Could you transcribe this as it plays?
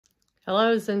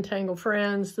Hello, Zentangle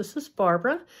friends. This is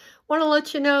Barbara. Want to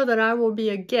let you know that I will be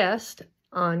a guest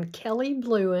on Kelli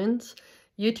Blouin's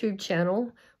YouTube channel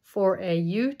for a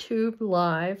YouTube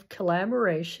live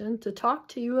collaboration to talk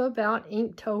to you about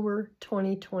Inktober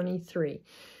 2023.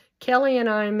 Kelli and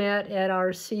I met at our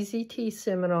CZT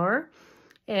seminar,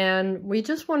 and we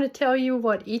just want to tell you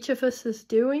what each of us is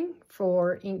doing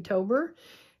for Inktober,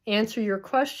 answer your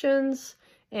questions,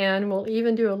 and we'll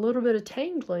even do a little bit of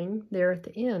tangling there at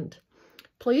the end.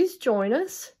 Please join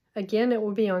us. Again, it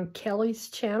will be on Kelli's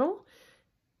channel,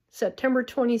 September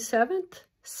 27th,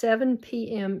 7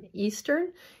 p.m.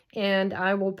 Eastern, and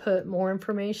I will put more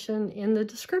information in the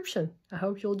description. I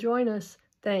hope you'll join us.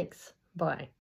 Thanks. Bye.